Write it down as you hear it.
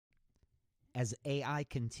As AI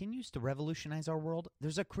continues to revolutionize our world,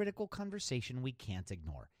 there's a critical conversation we can't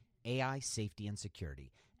ignore: AI safety and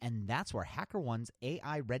security. And that's where HackerOne's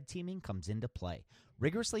AI red teaming comes into play,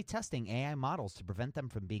 rigorously testing AI models to prevent them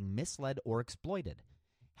from being misled or exploited.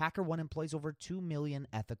 HackerOne employs over 2 million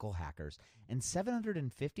ethical hackers, and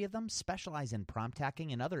 750 of them specialize in prompt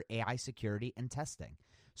hacking and other AI security and testing.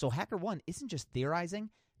 So HackerOne isn't just theorizing,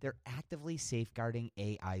 they're actively safeguarding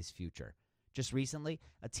AI's future. Just recently,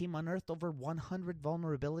 a team unearthed over 100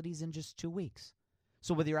 vulnerabilities in just 2 weeks.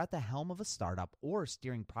 So whether you're at the helm of a startup or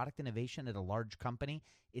steering product innovation at a large company,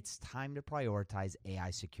 it's time to prioritize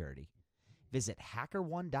AI security. Visit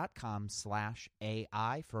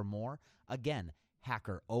hackerone.com/AI for more. Again,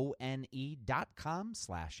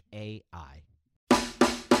 hackerone.com/AI.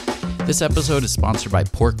 This episode is sponsored by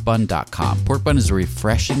porkbun.com. Porkbun is a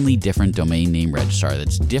refreshingly different domain name registrar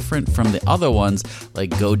that's different from the other ones like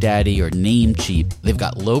GoDaddy or Namecheap. They've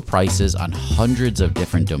got low prices on hundreds of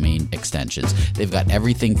different domain extensions. They've got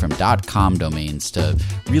everything from .com domains to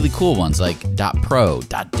really cool ones like .pro,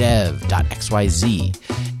 .dev, .xyz.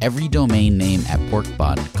 Every domain name at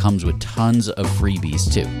Porkbun comes with tons of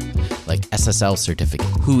freebies too, like SSL certificate,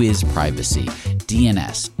 Whois privacy,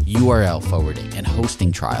 DNS, URL forwarding, and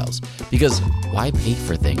hosting trials. Because why pay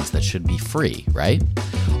for things that should be free, right?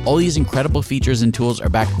 All these incredible features and tools are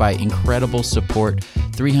backed by incredible support,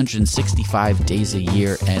 365 days a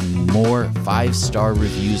year, and more 5-star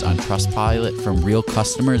reviews on Trustpilot from real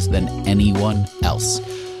customers than anyone else.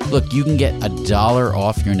 Look, you can get $1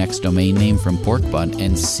 off your next domain name from Porkbun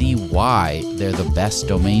and see why they're the best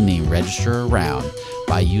domain name registrar around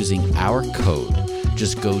by using our code.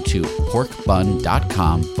 Just go to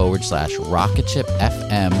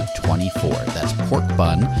porkbun.com/rocketshipfm24. That's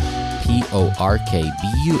porkbun,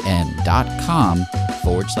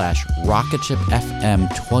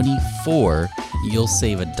 porkbun.com/rocketshipfm24. You'll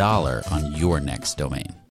save $1 on your next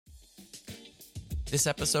domain. This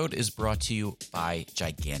episode is brought to you by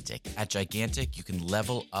Gigantic. At Gigantic, you can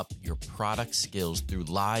level up your product skills through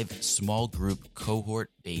live small group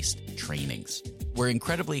cohort-based trainings. We're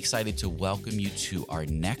incredibly excited to welcome you to our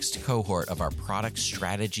next cohort of our product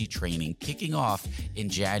strategy training kicking off in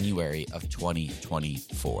January of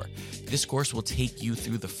 2024. This course will take you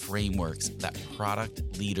through the frameworks that product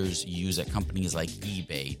leaders use at companies like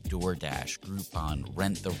eBay, DoorDash, Groupon,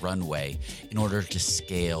 Rent the Runway in order to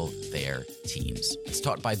scale their teams. It's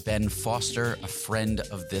taught by Ben Foster, a friend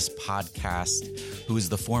of this podcast, who is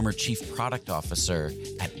the former chief product officer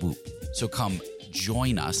at Whoop. So come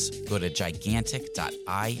join us. Go to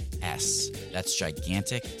gigantic.is. That's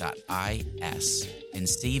gigantic.is. And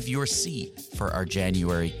save your seat for our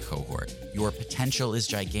January cohort. Your potential is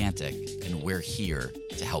gigantic, and we're here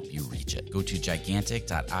to help you reach it. Go to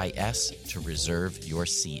gigantic.is to reserve your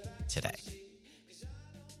seat today.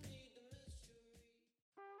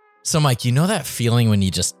 So, Mike, you know that feeling when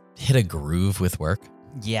you just hit a groove with work?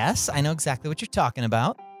 Yes, I know exactly what you're talking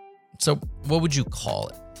about. So, what would you call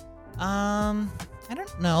it? I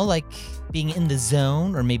don't know, like being in the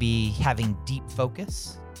zone or maybe having deep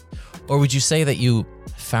focus. Or would you say that you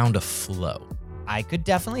found a flow? I could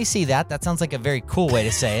definitely see that. That sounds like a very cool way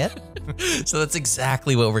to say it. So that's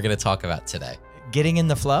exactly what we're going to talk about today. Getting in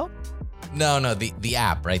the flow? No, the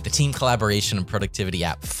app, right? The team collaboration and productivity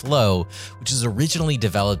app Flow, which was originally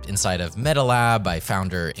developed inside of MetaLab by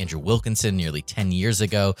founder Andrew Wilkinson nearly 10 years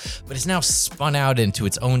ago, but is now spun out into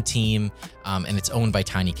its own team, and it's owned by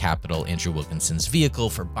Tiny Capital, Andrew Wilkinson's vehicle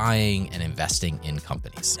for buying and investing in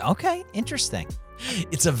companies. Okay, interesting.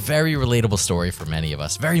 It's a very relatable story for many of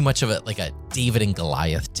us, very much of a David and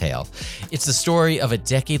Goliath tale. It's the story of a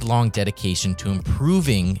decade-long dedication to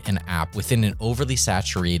improving an app within an overly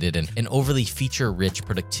saturated and an overly feature-rich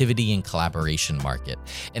productivity and collaboration market,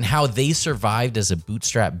 and how they survived as a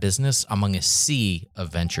bootstrap business among a sea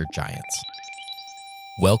of venture giants.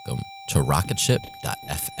 Welcome to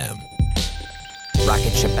Rocketship.fm.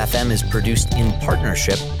 Rocketship FM is produced in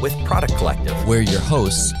partnership with Product Collective. We're your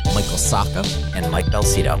hosts, Michael Sacca and Mike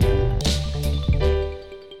Belsito.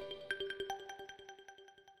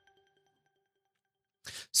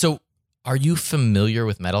 So, are you familiar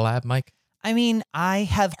with MetaLab, Mike? I mean, I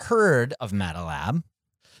have heard of MetaLab.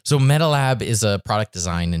 So MetaLab is a product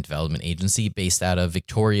design and development agency based out of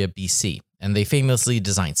Victoria, BC. And they famously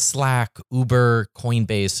designed Slack, Uber,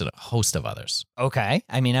 Coinbase, and a host of others. Okay.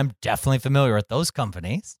 I mean, I'm definitely familiar with those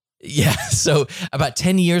companies. Yeah. So about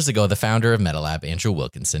 10 years ago, the founder of MetaLab, Andrew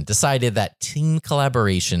Wilkinson, decided that team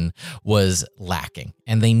collaboration was lacking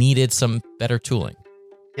and they needed some better tooling.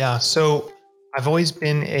 Yeah. So I've always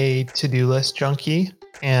been a to-do list junkie,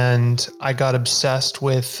 and I got obsessed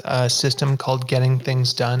with a system called Getting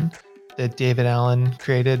Things Done that David Allen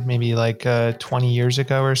created maybe like 20 years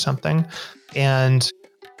ago or something. And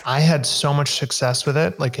I had so much success with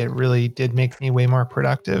it. Like, it really did make me way more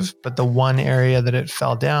productive. But the one area that it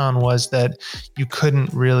fell down was that you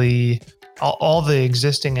couldn't really, all the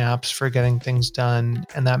existing apps for getting things done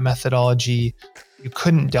and that methodology, you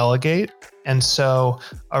couldn't delegate. And so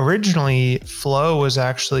originally Flow was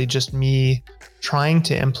actually just me trying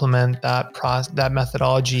to implement that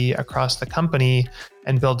methodology across the company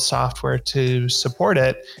and build software to support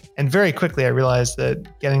it. And very quickly I realized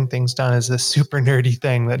that getting things done is this super nerdy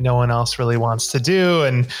thing that no one else really wants to do,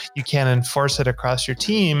 and you can't enforce it across your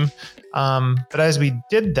team. But as we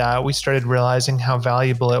did that, we started realizing how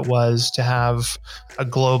valuable it was to have a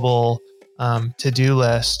global to-do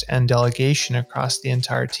list and delegation across the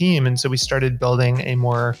entire team. And so we started building a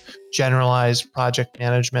more generalized project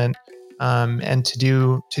management and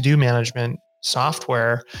to-do management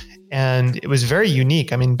software. And it was very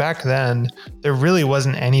unique. I mean, back then, there really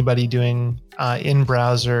wasn't anybody doing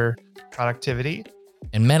in-browser productivity.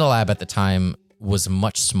 And MetaLab at the time was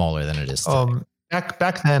much smaller than it is today.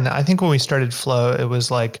 Back then, I think when we started Flow, it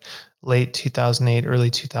was like late 2008, early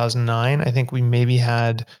 2009. I think we maybe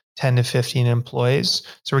had 10 to 15 employees.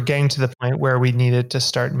 So we're getting to the point where we needed to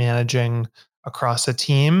start managing across a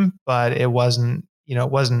team, but it wasn't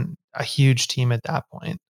a huge team at that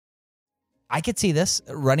point. I could see this.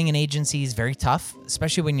 Running an agency is very tough,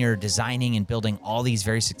 especially when you're designing and building all these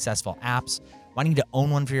very successful apps. Wanting to own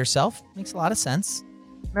one for yourself makes a lot of sense.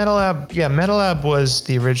 MetaLab was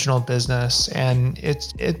the original business, and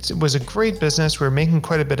it was a great business. We were making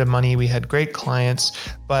quite a bit of money. We had great clients,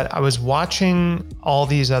 but I was watching all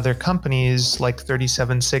these other companies like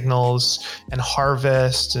 37 Signals and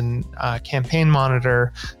Harvest and Campaign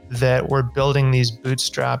Monitor that were building these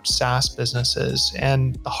bootstrapped SaaS businesses.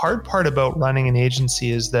 And the hard part about running an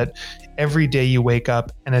agency is that every day you wake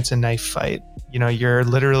up and it's a knife fight. You know, you're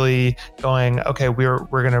literally going, okay, we're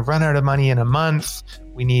going to run out of money in a month.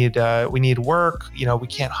 We need work. You know, we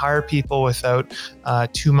can't hire people without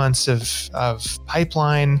 2 months of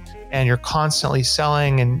pipeline, and you're constantly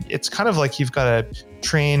selling. And it's kind of like you've got a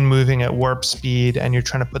train moving at warp speed and you're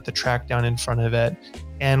trying to put the track down in front of it.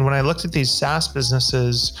 And when I looked at these SaaS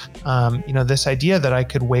businesses, this idea that I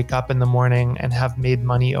could wake up in the morning and have made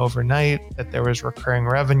money overnight, that there was recurring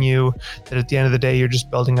revenue, that at the end of the day, you're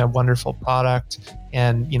just building a wonderful product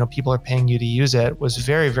and, people are paying you to use it, was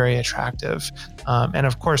very, very attractive. And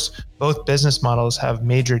of course, both business models have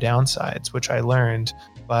major downsides, which I learned.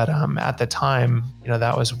 But at the time,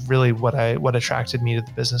 that was really what attracted me to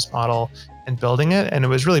the business model and building it. And it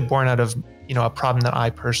was really born out of, a problem that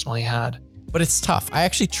I personally had. But it's tough. I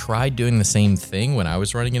actually tried doing the same thing when I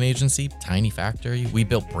was running an agency, Tiny Factory. We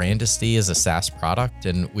built Brandisty as a SaaS product,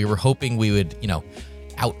 and we were hoping we would,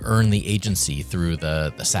 out-earn the agency through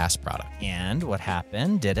the SaaS product. And what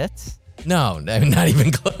happened? Did it? No, not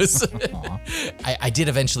even close. I did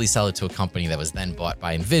eventually sell it to a company that was then bought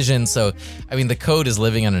by InVision. So, the code is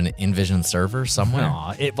living on an InVision server somewhere.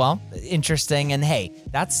 Interesting. And hey,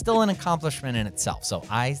 that's still an accomplishment in itself. So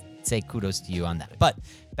I say kudos to you on that. But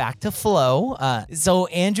back to Flow. So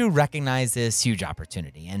Andrew recognized this huge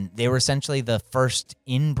opportunity, and they were essentially the first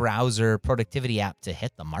in-browser productivity app to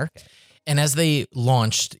hit the market. And as they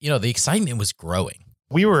launched, the excitement was growing.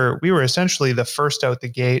 We were essentially the first out the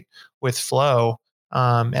gate with Flow,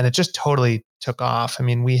 and it just totally took off.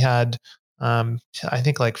 We had, I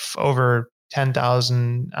think, over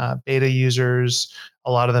 10,000 beta users.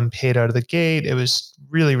 A lot of them paid out of the gate. It was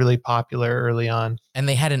really, really popular early on. And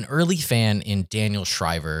they had an early fan in Daniel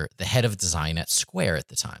Shriver, the head of design at Square at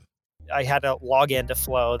the time. I had a login to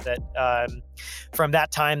Flow that from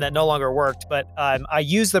that time that no longer worked, but I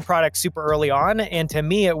used the product super early on. And to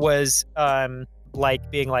me, it was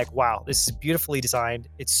being like, wow, this is beautifully designed.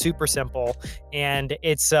 It's super simple, and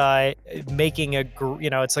it's making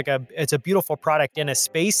it's a beautiful product in a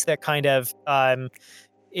space that kind of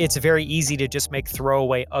it's very easy to just make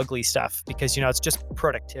throwaway ugly stuff because it's just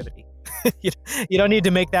productivity. You don't need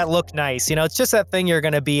to make that look nice. It's just that thing you're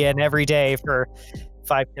going to be in every day for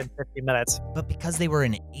 5, 10, 15 minutes. But because they were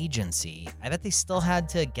an agency, I bet they still had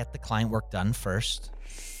to get the client work done first.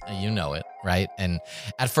 You know it, right? And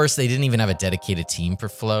at first, they didn't even have a dedicated team for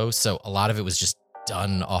Flow, so a lot of it was just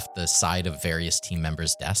done off the side of various team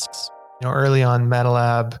members' desks. Early on,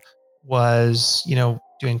 MetaLab was,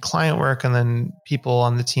 doing client work, and then people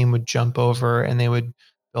on the team would jump over and they would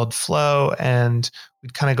build Flow, and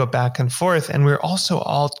we'd kind of go back and forth. And we were also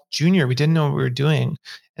all junior. We didn't know what we were doing.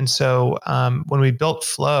 And so when we built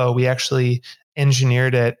Flow, we actually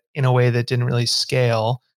engineered it in a way that didn't really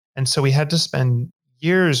scale. And so we had to spend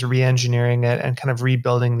years re-engineering it and kind of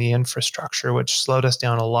rebuilding the infrastructure, which slowed us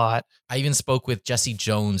down a lot. I even spoke with Jessie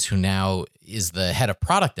Jones, who now is the head of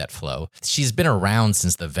product at Flow. She's been around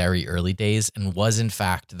since the very early days and was, in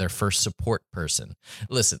fact, their first support person.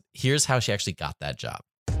 Listen, here's how she actually got that job.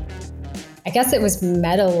 I guess it was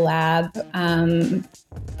MetaLab,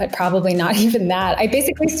 but probably not even that. I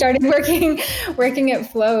basically started working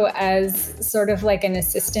at Flow as sort of like an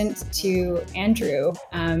assistant to Andrew.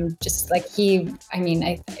 Just like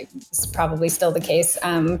it's probably still the case.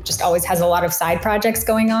 Just always has a lot of side projects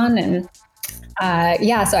going on, and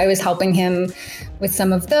so I was helping him with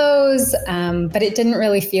some of those, but it didn't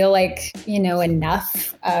really feel like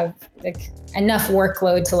enough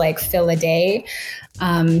workload to like fill a day.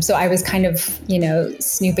 So I was kind of,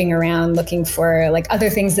 snooping around looking for like other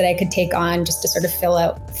things that I could take on just to sort of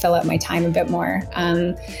fill out my time a bit more.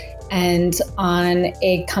 And on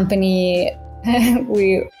a company,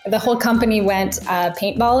 the whole company went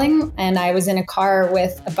paintballing, and I was in a car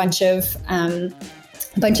with a bunch of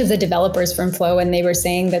the developers from Flow, and they were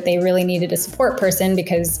saying that they really needed a support person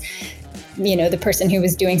because the person who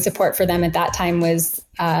was doing support for them at that time was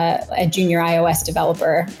a junior iOS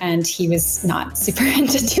developer, and he was not super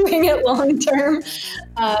into doing it long term.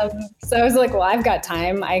 So I was like, well, I've got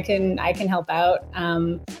time. I can help out.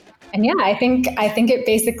 I think it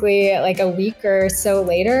basically like a week or so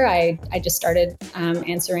later, I just started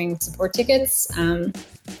answering support tickets,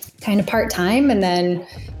 kind of part-time, and then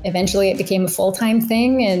eventually it became a full-time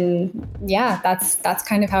thing. And that's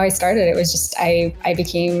kind of how I started. It was just, I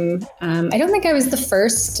became, I don't think I was the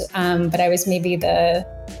first, but I was maybe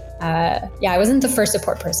I wasn't the first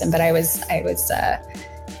support person, but I was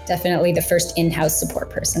definitely the first in-house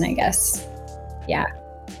support person, I guess. Yeah.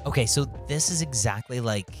 Okay, so this is exactly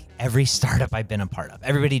like every startup I've been a part of.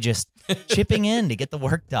 Everybody just chipping in to get the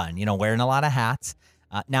work done, wearing a lot of hats.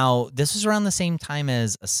 Now, this was around the same time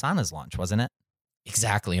as Asana's launch, wasn't it?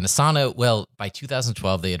 Exactly. And Asana, well, by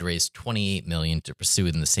 2012, they had raised $28 million to pursue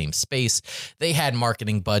it in the same space. They had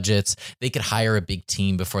marketing budgets. They could hire a big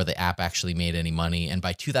team before the app actually made any money. And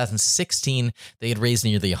by 2016, they had raised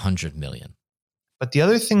nearly $100 million. But the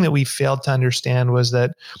other thing that we failed to understand was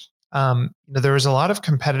that there was a lot of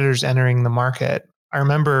competitors entering the market. I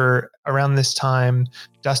remember around this time,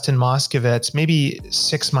 Dustin Moskovitz, maybe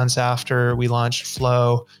 6 months after we launched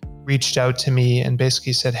Flow, reached out to me and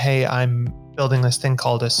basically said, hey, I'm building this thing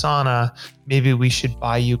called Asana. Maybe we should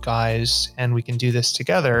buy you guys and we can do this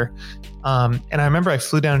together. And I remember I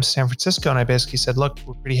flew down to San Francisco and I basically said, look,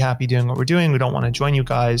 we're pretty happy doing what we're doing. We don't want to join you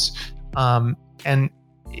guys.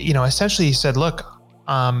 Essentially he said, look,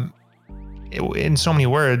 in so many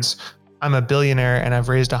words, I'm a billionaire and I've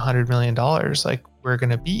raised $100 million. Like, we're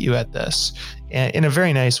going to beat you at this, in a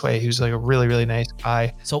very nice way. He was like a really, really nice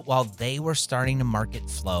guy. So while they were starting to market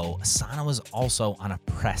Flow, Asana was also on a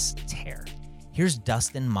press tear. Here's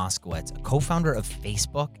Dustin Moskovitz, a co-founder of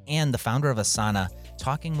Facebook and the founder of Asana,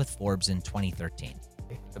 talking with Forbes in 2013.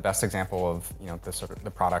 The best example of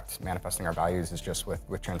the product manifesting our values is just with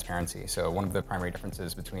transparency. So one of the primary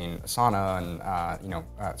differences between Asana and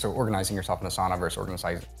so organizing yourself in Asana versus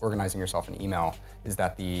organizing yourself in email is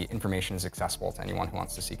that the information is accessible to anyone who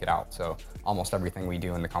wants to seek it out. So almost everything we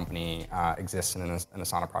do in the company exists in an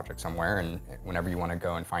Asana project somewhere, and whenever you want to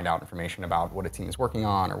go and find out information about what a team is working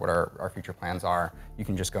on or what our future plans are, you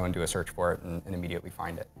can just go and do a search for it and immediately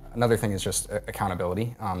find it. Another thing is just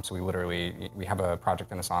accountability. So we have a project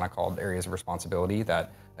in Asana called Areas of Responsibility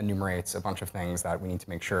that enumerates a bunch of things that we need to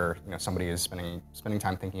make sure somebody is spending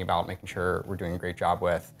time thinking about, making sure we're doing a great job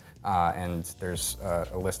with. And there's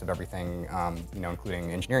a list of everything,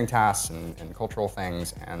 including engineering tasks and cultural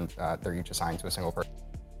things, and they're each assigned to a single person.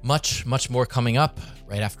 Much, much more coming up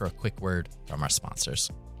right after a quick word from our sponsors.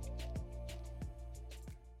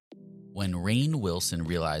 When Rainn Wilson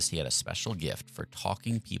realized he had a special gift for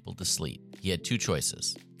talking people to sleep, he had two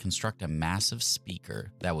choices: construct a massive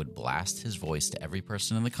speaker that would blast his voice to every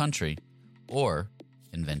person in the country, or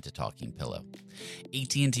invent a talking pillow.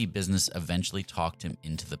 AT&T Business eventually talked him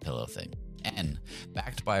into the pillow thing. And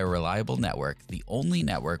backed by a reliable network, the only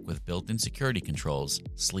network with built-in security controls,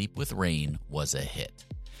 Sleep with Rainn was a hit.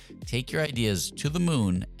 Take your ideas to the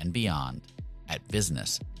moon and beyond at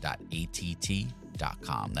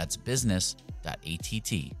business.att.com. That's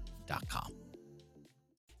business.att.com.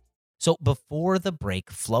 So before the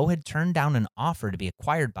break, Flow had turned down an offer to be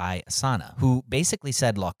acquired by Asana, who basically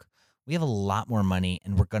said, look, we have a lot more money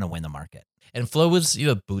and we're going to win the market. And Flow was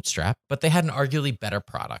bootstrapped, but they had an arguably better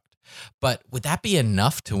product. But would that be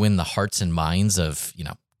enough to win the hearts and minds of,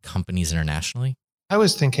 companies internationally? I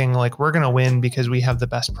was thinking we're going to win because we have the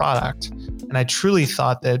best product. And I truly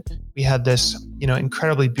thought that we had this,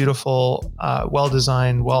 incredibly beautiful,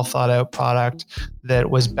 well-designed, well-thought-out product that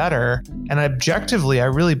was better. And objectively, I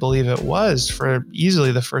really believe it was for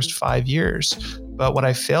easily the first 5 years. But what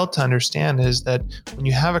I failed to understand is that when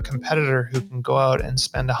you have a competitor who can go out and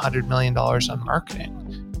spend $100 million on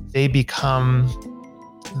marketing, they become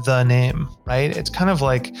the name, right? It's kind of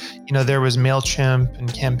like, there was MailChimp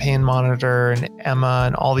and Campaign Monitor and Emma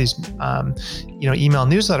and all these, email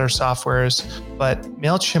newsletter softwares, but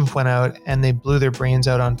MailChimp went out and they blew their brains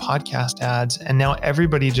out on podcast ads. And now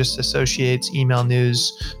everybody just associates email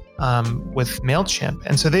news with MailChimp.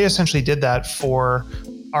 And so they essentially did that for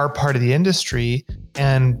our part of the industry.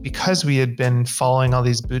 And because we had been following all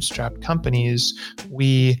these bootstrapped companies,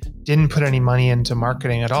 we didn't put any money into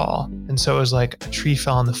marketing at all. And so it was like a tree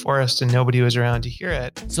fell in the forest and nobody was around to hear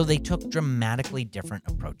it. So they took dramatically different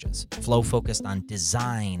approaches. Flow focused on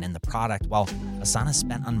design and the product, while Asana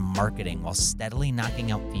spent on marketing while steadily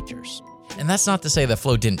knocking out features. And that's not to say that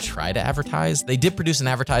Flow didn't try to advertise. They did produce an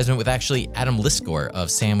advertisement with actually Adam Liskor of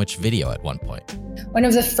Sandwich Video at one point. One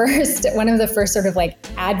of the first sort of like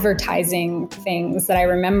advertising things that I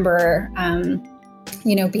remember,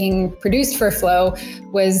 being produced for Flow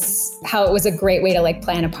was how it was a great way to like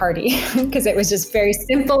plan a party because it was just very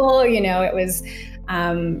simple. It was,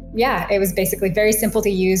 it was basically very simple to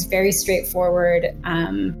use, very straightforward.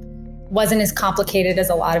 Wasn't as complicated as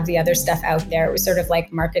a lot of the other stuff out there. It was sort of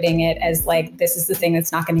like marketing it as like, this is the thing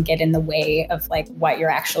that's not going to get in the way of like what you're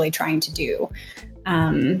actually trying to do.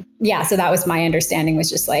 So that was my understanding, was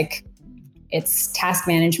just like, it's task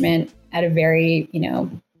management at a very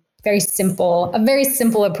simple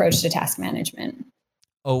approach to task management.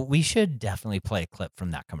 Oh, we should definitely play a clip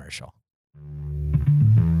from that commercial.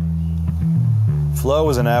 Flow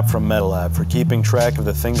is an app from MetaLab for keeping track of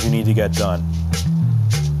the things you need to get done.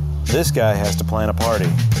 This guy has to plan a party,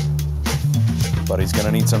 but he's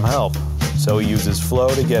gonna need some help. So he uses Flow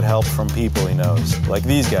to get help from people he knows, like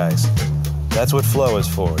these guys. That's what Flow is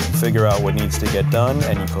for. You figure out what needs to get done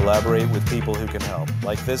and you collaborate with people who can help,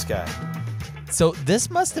 like this guy. So this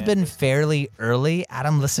must have been fairly early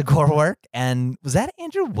Adam Liskor work. And was that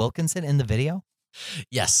Andrew Wilkinson in the video?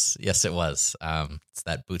 Yes, it was. It's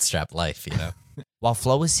that bootstrap life, While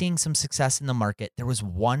Flow was seeing some success in the market, there was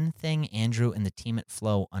one thing Andrew and the team at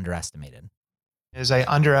Flow underestimated. I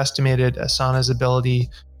underestimated Asana's ability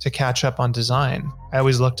to catch up on design. I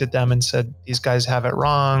always looked at them and said, these guys have it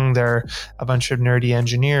wrong. They're a bunch of nerdy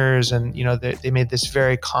engineers. And, they made this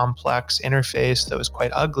very complex interface that was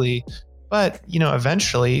quite ugly. But,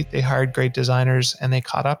 eventually they hired great designers and they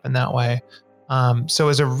caught up in that way. So it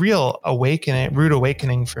was a real rude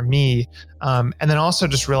awakening for me. And then also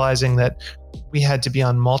just realizing that we had to be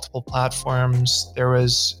on multiple platforms. There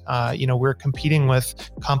was, we're competing with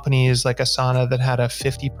companies like Asana that had a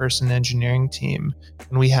 50-person engineering team,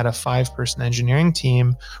 and we had a 5-person engineering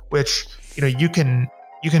team, which, you can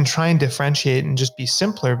try and differentiate and just be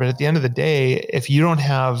simpler. But at the end of the day, if you don't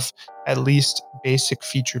have at least basic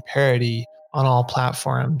feature parity on all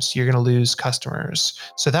platforms, you're going to lose customers.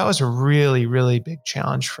 So that was a really, really big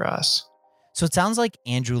challenge for us. So it sounds like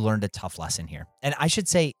Andrew learned a tough lesson here. And I should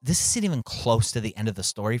say, this isn't even close to the end of the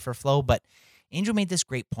story for Flow, but Andrew made this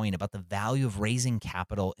great point about the value of raising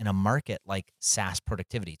capital in a market like SaaS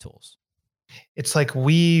productivity tools. It's like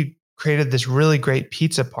we created this really great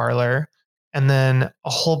pizza parlor, and then a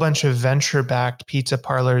whole bunch of venture-backed pizza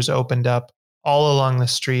parlors opened up all along the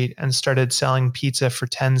street and started selling pizza for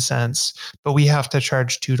 10 cents, but we have to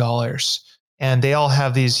charge $2. And they all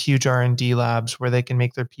have these huge R&D labs where they can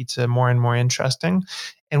make their pizza more and more interesting.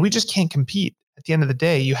 And we just can't compete. At the end of the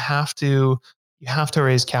day, you have to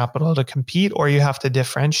raise capital to compete, or you have to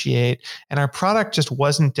differentiate. And our product just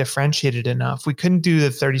wasn't differentiated enough. We couldn't do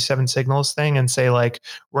the 37 signals thing and say like,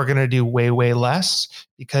 we're going to do way, way less,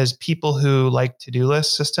 because people who like to-do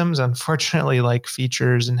list systems, unfortunately, like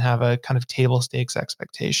features and have a kind of table stakes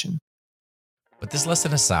expectation. But this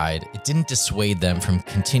lesson aside, it didn't dissuade them from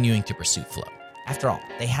continuing to pursue Flow. After all,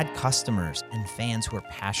 they had customers and fans who were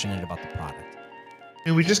passionate about the product.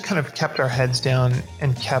 We just kind of kept our heads down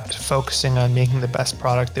and kept focusing on making the best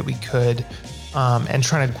product that we could, and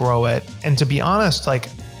trying to grow it. And to be honest, like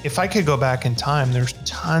if I could go back in time, there's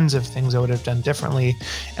tons of things I would have done differently.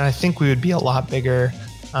 And I think we would be a lot bigger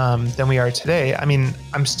than we are today. I mean,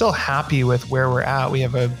 I'm still happy with where we're at. We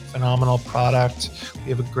have a phenomenal product. We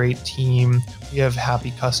have a great team. We have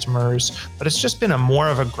happy customers, but it's just been more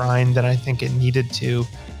of a grind than I think it needed to,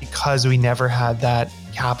 because we never had that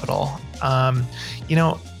capital.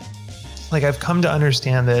 Like I've come to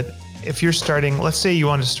understand that if you're starting, let's say you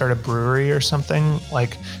want to start a brewery or something,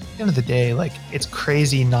 like end of the day, like, it's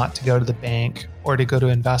crazy not to go to the bank or to go to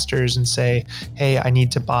investors and say, hey, I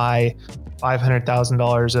need to buy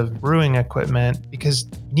 $500,000 of brewing equipment because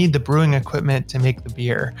you need the brewing equipment to make the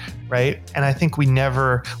beer, right? And I think we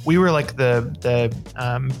were like the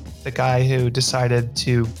guy who decided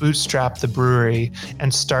to bootstrap the brewery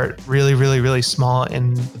and start really, really, really small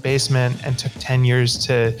in the basement, and took 10 years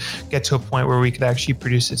to get to a point where we could actually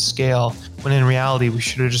produce at scale, when in reality, we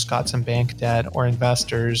should have just got some bank debt or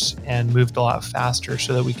investors and moved a lot faster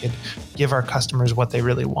so that we could give our customers what they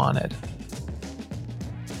really wanted.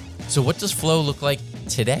 So what does Flow look like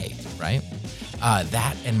today, right?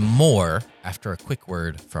 That and more after a quick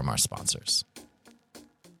word from our sponsors.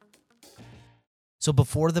 So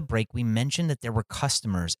before the break, we mentioned that there were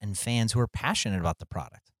customers and fans who were passionate about the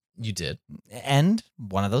product. You did. And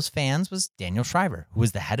one of those fans was Daniel Shriver, who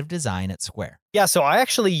was the head of design at Square. Yeah, so I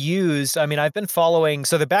actually I've been following,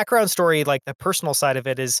 so the background story, like the personal side of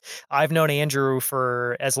it is, I've known Andrew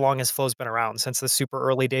for as long as Flow's been around, since the super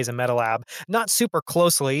early days of MetaLab. Not super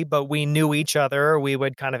closely, but we knew each other. We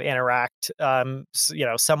would kind of interact,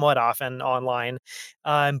 somewhat often online.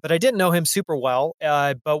 But I didn't know him super well.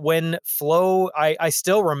 But when Flow, I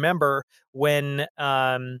still remember when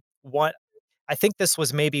I think this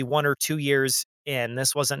was maybe 1 or 2 years in.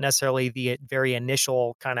 This wasn't necessarily the very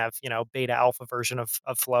initial kind of, beta alpha version of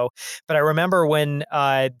Flow. But I remember when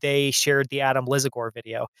they shared the Adam Lizagor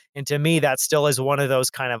video. And to me, that still is one of those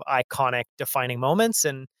kind of iconic defining moments.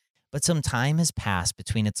 But some time has passed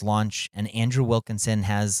between its launch, and Andrew Wilkinson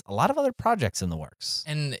has a lot of other projects in the works.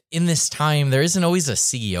 And in this time, there isn't always a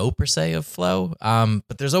CEO per se of Flow,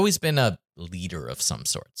 but there's always been a leader of some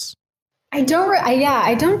sorts. I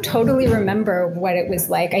don't totally remember what it was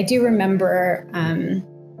like. I do remember,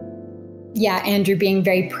 Andrew being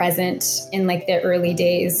very present in like the early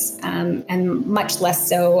days, and much less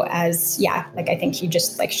so as, I think he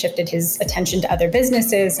just like shifted his attention to other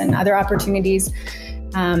businesses and other opportunities.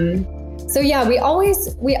 We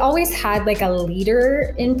always had like a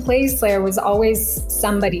leader in place. There was always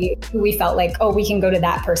somebody who we felt like, oh, we can go to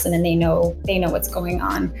that person and they know what's going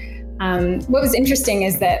on. What was interesting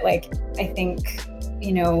is that, like, I think,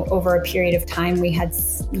 over a period of time, we had,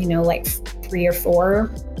 like 3 or 4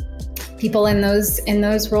 people in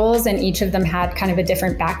those roles, and each of them had kind of a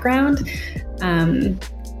different background.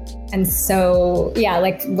 And so,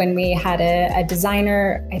 like when we had a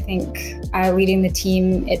designer, I think leading the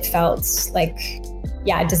team, it felt like,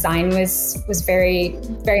 design was very,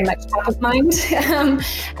 very much top of mind. And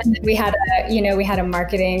then we had a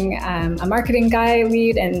marketing guy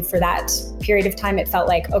lead. And for that period of time, it felt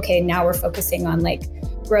like, okay, now we're focusing on like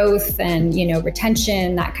growth and,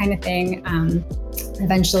 retention, that kind of thing.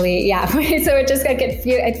 Eventually, so it just like,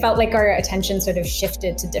 it felt like our attention sort of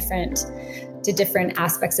shifted to different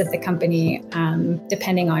aspects of the company,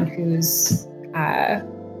 depending on who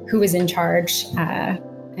was in charge.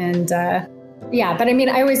 But I mean,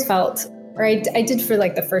 I always felt, or I did for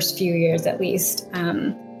like the first few years at least,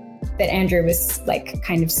 that Andrew was like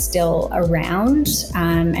kind of still around,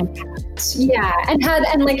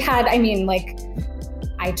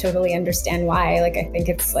 I totally understand why. Like, I think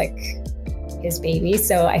it's like his baby.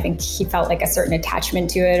 So I think he felt like a certain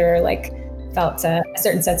attachment to it, or like felt a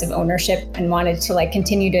certain sense of ownership and wanted to like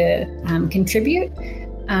continue to contribute.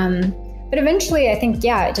 But eventually I think,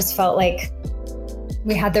 it just felt like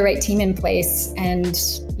we had the right team in place, and,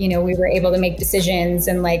 we were able to make decisions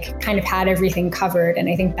and like kind of had everything covered. And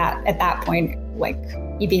I think that at that point, like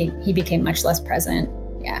he became much less present.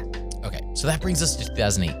 Yeah. Okay. So that brings us to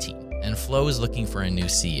 2018, and Flow is looking for a new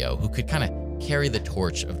CEO who could kind of carry the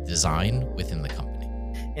torch of design within the company.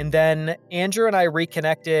 And then Andrew and I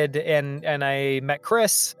reconnected, and I met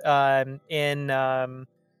Chris in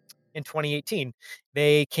 2018.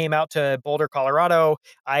 They came out to Boulder, Colorado.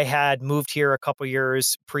 I had moved here a couple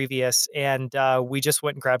years previous, and we just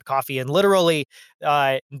went and grabbed coffee. And literally,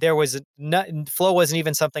 there was Flow wasn't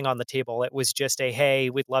even something on the table. It was just a, hey,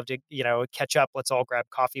 we'd love to, catch up. Let's all grab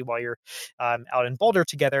coffee while you're out in Boulder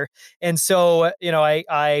together. And so,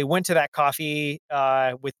 I went to that coffee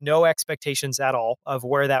with no expectations at all of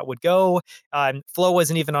where that would go. Flow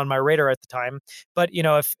wasn't even on my radar at the time. But,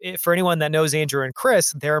 if for anyone that knows Andrew and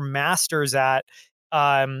Chris, they're masters at,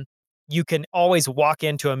 you can always walk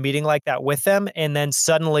into a meeting like that with them, and then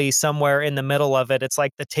suddenly somewhere in the middle of it, it's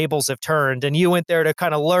like the tables have turned, and you went there to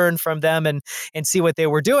kind of learn from them and see what they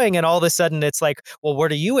were doing. And all of a sudden it's like, well, what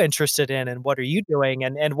are you interested in, and what are you doing,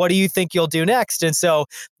 and what do you think you'll do next? And so,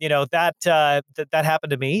 that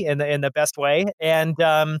happened to me in the best way. And,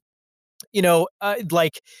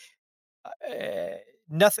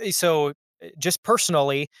 nothing. So just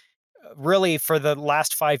personally, really for the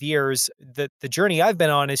last 5 years, the journey I've been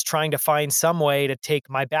on is trying to find some way to take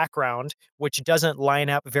my background, which doesn't line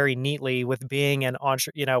up very neatly with being an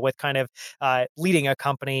with kind of leading a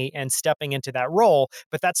company and stepping into that role.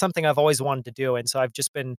 But that's something I've always wanted to do. And so I've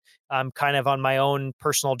just been kind of on my own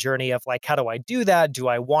personal journey of like, how do I do that? Do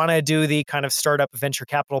I want to do the kind of startup venture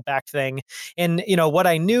capital backed thing? And, what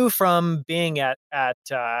I knew from being at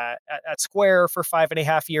Square for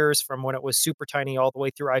 5.5 years, from when it was super tiny all the way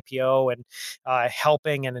through IPO, and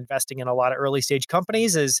helping and investing in a lot of early stage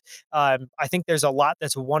companies is I think there's a lot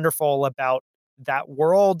that's wonderful about that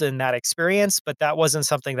world and that experience, but that wasn't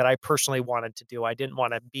something that I personally wanted to do. I didn't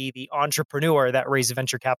want to be the entrepreneur that raised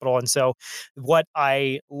venture capital. And so what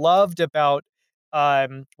I loved about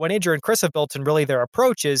what Andrew and Chris have built and really their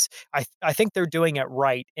approach is I think they're doing it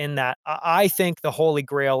right in that I think the holy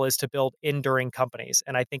grail is to build enduring companies.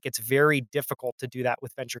 And I think it's very difficult to do that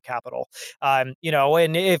with venture capital. And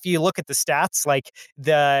if you look at the stats, like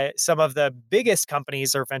some of the biggest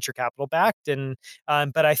companies are venture capital backed. And,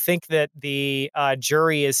 but I think that the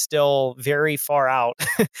jury is still very far out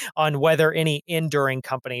on whether any enduring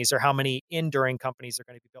companies or how many enduring companies are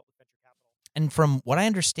going to be built with venture capital. And from what I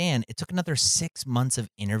understand, it took another 6 months of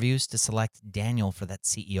interviews to select Daniel for that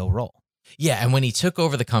CEO role. Yeah, and when he took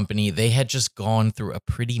over the company, they had just gone through a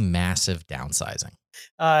pretty massive downsizing.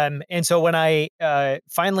 And so when I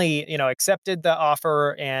finally, accepted the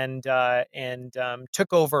offer and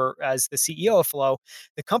took over as the CEO of Flow,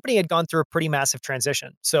 the company had gone through a pretty massive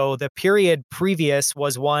transition. So the period previous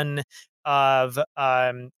was one of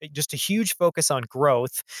just a huge focus on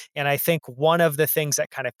growth. And I think one of the things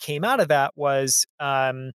that kind of came out of that was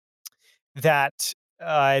that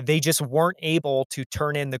they just weren't able to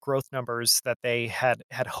turn in the growth numbers that they had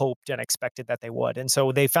hoped and expected that they would. And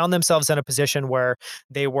so they found themselves in a position where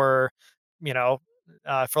they were,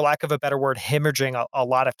 for lack of a better word, hemorrhaging a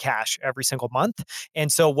lot of cash every single month. And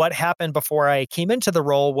so what happened before I came into the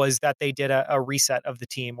role was that they did a reset of the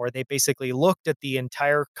team, where they basically looked at the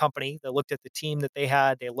entire company. They looked at the team that they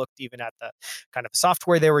had. They looked even at the kind of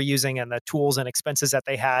software they were using and the tools and expenses that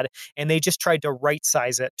they had. And they just tried to right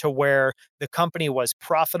size it to where the company was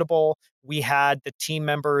profitable. We had the team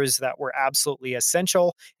members that were absolutely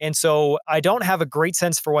essential. And so I don't have a great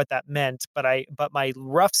sense for what that meant, but my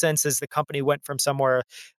rough sense is the company went from somewhere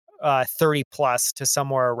 30 plus to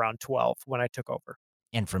somewhere around 12 when I took over.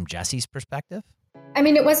 And from Jesse's perspective? I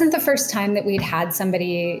mean, it wasn't the first time that we'd had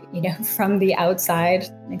somebody, from the outside,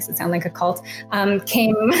 makes it sound like a cult,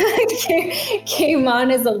 came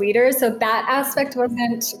on as a leader. So that aspect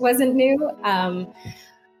wasn't new.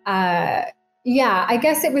 Yeah, I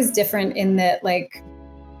guess it was different in that, like,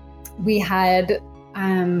 we had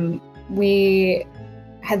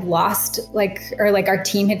lost, our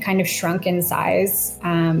team had kind of shrunk in size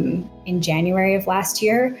in January of last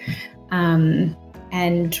year,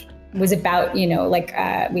 and was about, we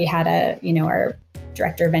had our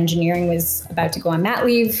director of engineering was about to go on mat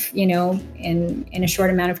leave, in a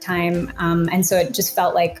short amount of time, and so it just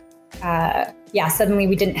felt like, suddenly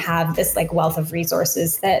we didn't have this like wealth of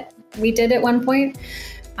resources that we did at one point.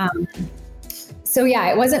 So yeah,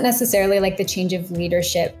 it wasn't necessarily like the change of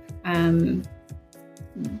leadership that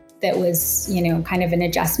was, kind of an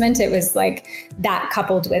adjustment. It was like that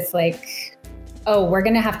coupled with like, oh, we're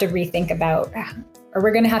going to have to rethink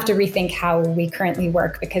how we currently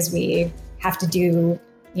work, because we have to do,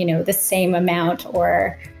 the same amount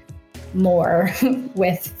or more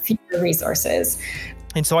with fewer resources.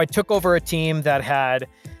 And so I took over a team that had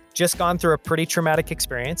just gone through a pretty traumatic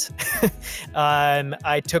experience.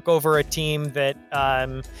 I took over a team that,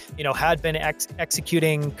 had been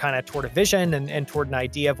executing kind of toward a vision and toward an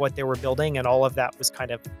idea of what they were building, and all of that was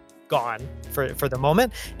kind of gone for the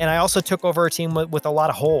moment. And I also took over a team with a lot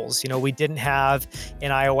of holes. We didn't have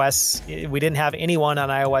we didn't have anyone on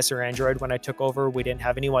iOS or Android when I took over. We didn't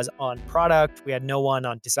have anyone on product. We had no one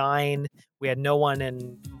on design. We had no one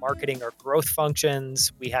in marketing or growth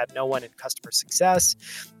functions. We had no one in customer success.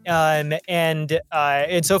 And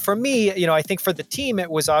so for me, I think for the team, it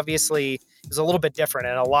was a little bit different.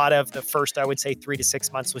 And a lot of the first, I would say 3 to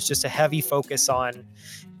 6 months was just a heavy focus on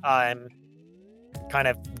kind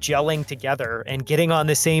of gelling together and getting on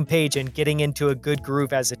the same page and getting into a good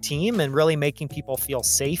groove as a team, and really making people feel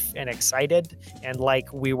safe and excited and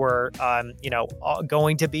like we were,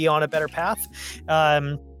 going to be on a better path.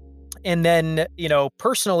 And then,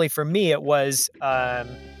 personally for me, it was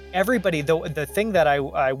everybody. The thing that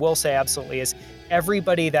I will say absolutely is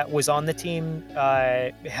everybody that was on the team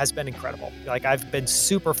has been incredible. Like, I've been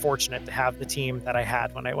super fortunate to have the team that I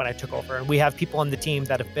had when I took over. And we have people on the team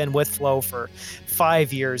that have been with Flow for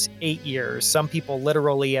 5 years, 8 years. Some people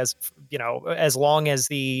literally as long as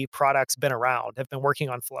the product's been around, have been working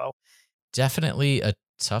on Flow. Definitely a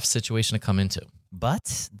tough situation to come into.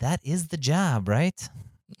 But that is the job, right?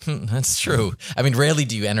 That's true. I mean, rarely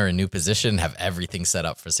do you enter a new position, have everything set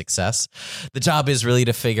up for success. The job is really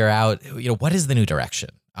to figure out, what is the new direction?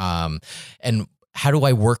 And how do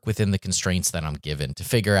I work within the constraints that I'm given to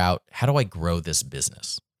figure out how do I grow this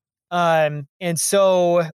business? And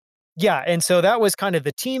so that was kind of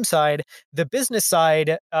the team side. The business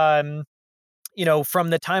side, from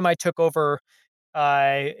the time I took over,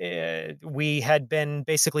 we had been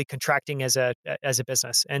basically contracting as a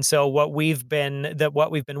business. And so what we've been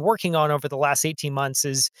working on over the last 18 months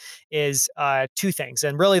is two things.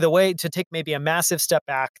 And really the way to take maybe a massive step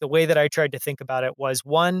back, the way that I tried to think about it was,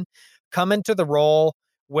 one, come into the role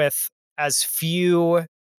with as few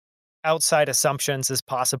outside assumptions as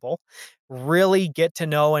possible, really get to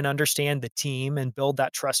know and understand the team and build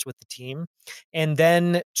that trust with the team, and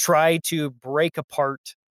then try to break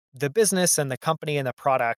apart the business and the company and the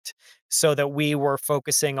product so that we were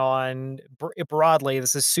focusing on broadly.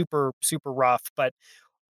 This is super, super rough, but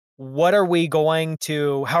how are we going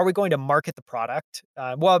to market the product?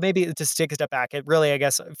 Well, maybe just take a step back. It really, I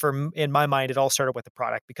guess, in my mind, it all started with the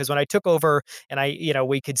product, because when I took over and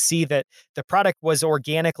we could see that the product was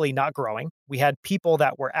organically not growing. We had people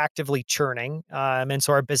that were actively churning. And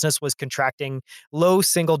so our business was contracting low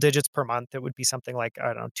single digits per month. It would be something like,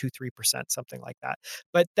 2-3%, something like that.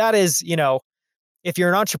 But that is, if you're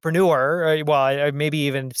an entrepreneur, well, maybe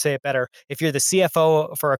even say it better. If you're the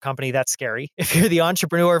CFO for a company, that's scary. If you're the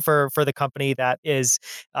entrepreneur for the company, that is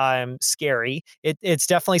scary. It's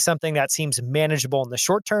definitely something that seems manageable in the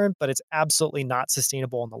short term, but it's absolutely not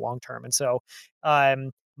sustainable in the long term. And so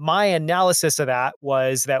my analysis of that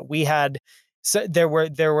was that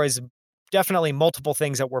there was definitely multiple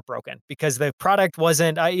things that were broken, because the product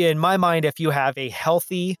wasn't, in my mind, if you have a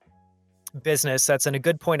healthy business that's in a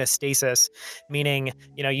good point of stasis, meaning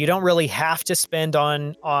you don't really have to spend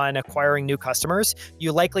on acquiring new customers.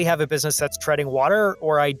 You likely have a business that's treading water,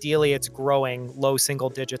 or ideally it's growing low single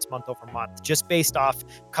digits month over month, just based off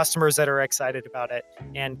customers that are excited about it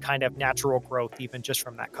and kind of natural growth, even just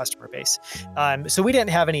from that customer base. So we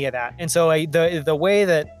didn't have any of that, and so the way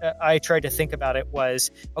that I tried to think about it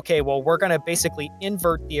was, okay, well, we're going to basically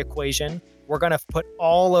invert the equation. We're going to put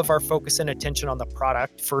all of our focus and attention on the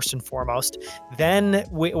product first and foremost. Then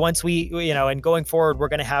once and going forward, we're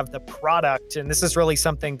going to have the product. And this is really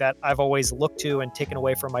something that I've always looked to and taken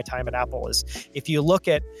away from my time at Apple, is if you look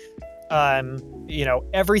at,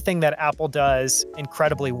 everything that Apple does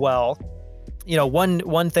incredibly well.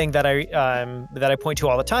 One thing that I point to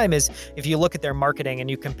all the time is, if you look at their marketing and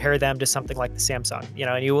you compare them to something like the Samsung,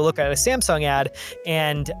 and you look at a Samsung ad,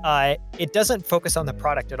 and it doesn't focus on the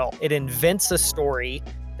product at all. It invents a story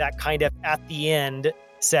that kind of at the end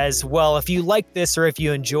says, well, if you like this or if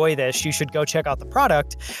you enjoy this, you should go check out the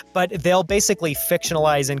product. But they'll basically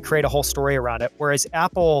fictionalize and create a whole story around it. Whereas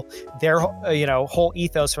Apple, their whole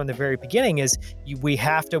ethos from the very beginning is we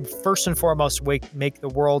have to first and foremost make the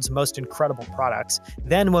world's most incredible products.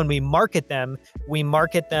 Then when we market them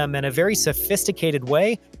in a very sophisticated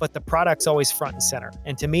way, but the product's always front and center.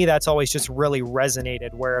 And to me, that's always just really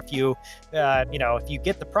resonated, where if you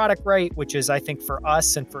get the product right, which is, I think, for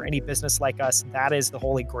us and for any business like us, that is the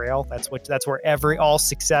holy grail. That's where all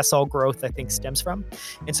success, all growth, I think, stems from.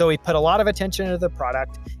 And so we put a lot of attention to the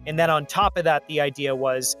product. And then on top of that, the idea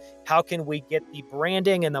was, how can we get the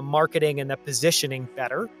branding and the marketing and the positioning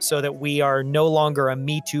better so that we are no longer a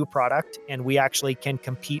Me Too product, and we actually can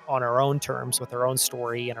compete on our own terms with our own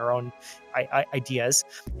story and our own ideas.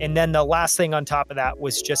 And then the last thing on top of that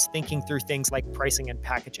was just thinking through things like pricing and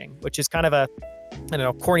packaging, which is kind of a,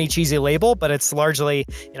 corny, cheesy label, but it's largely,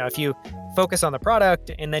 if you focus on the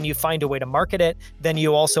product and then you find a way to market it, then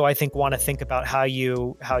you also, I think, want to think about how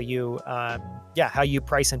you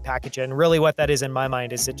price and package it. And really what that is in my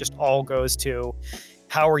mind is it just all goes to,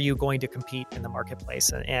 how are you going to compete in the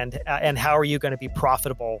marketplace, and how are you going to be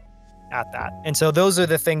profitable at that? And so those are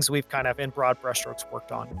the things we've kind of, in broad brushstrokes,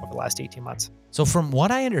 worked on over the last 18 months. So from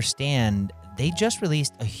what I understand, they just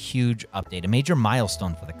released a huge update, a major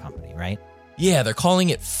milestone for the company, right? Yeah, they're calling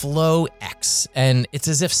it Flow X, and it's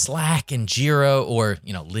as if Slack and Jira, or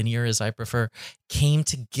Linear as I prefer, came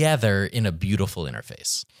together in a beautiful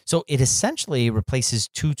interface. So it essentially replaces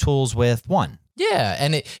two tools with one. Yeah,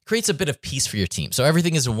 and it creates a bit of peace for your team. So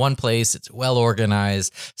everything is in one place. It's well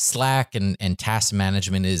organized. Slack and task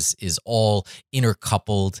management is all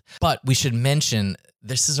intercoupled. But we should mention,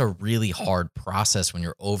 this is a really hard process when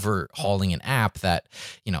you're overhauling an app that,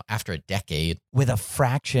 after a decade, with a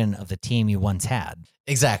fraction of the team you once had.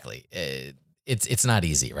 Exactly. It's not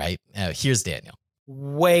easy, right? Here's Daniel.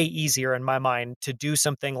 way easier in my mind to do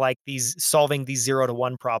something like solving the 0 to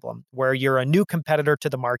 1 problem, where you're a new competitor to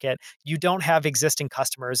the market. You don't have existing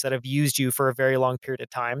customers that have used you for a very long period of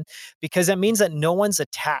time, because it means that no one's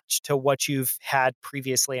attached to what you've had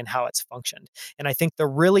previously and how it's functioned. And I think the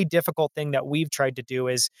really difficult thing that we've tried to do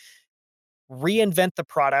is reinvent the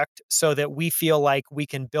product so that we feel like we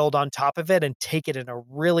can build on top of it and take it in a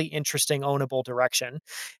really interesting, ownable direction.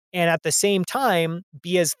 And at the same time,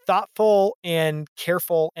 be as thoughtful and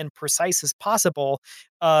careful and precise as possible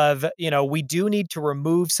of, we do need to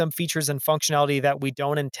remove some features and functionality that we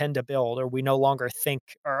don't intend to build or we no longer think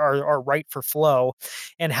are right for Flow.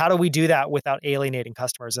 And how do we do that without alienating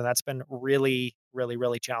customers? And that's been really, really,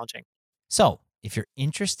 really challenging. So if you're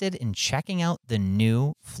interested in checking out the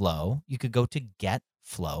new Flow, you could go to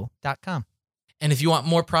getflow.com. And if you want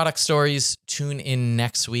more product stories, tune in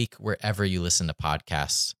next week wherever you listen to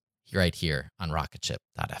podcasts, right here on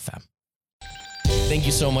rocketship.fm. Thank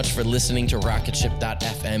you so much for listening to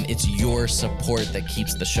rocketship.fm. It's your support that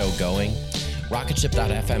keeps the show going.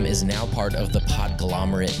 Rocketship.fm is now part of the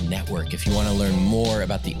Podglomerate Network. If you want to learn more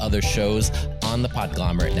about the other shows on the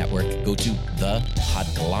Podglomerate Network, go to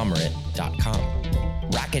thepodglomerate.com.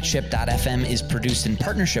 Rocketship.fm is produced in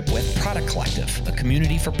partnership with Product Collective, a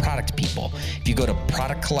community for product people. If you go to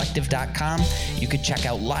productcollective.com, you could check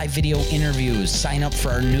out live video interviews, sign up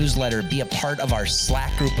for our newsletter, be a part of our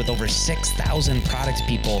Slack group with over 6,000 product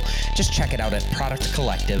people. Just check it out at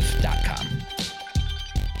productcollective.com.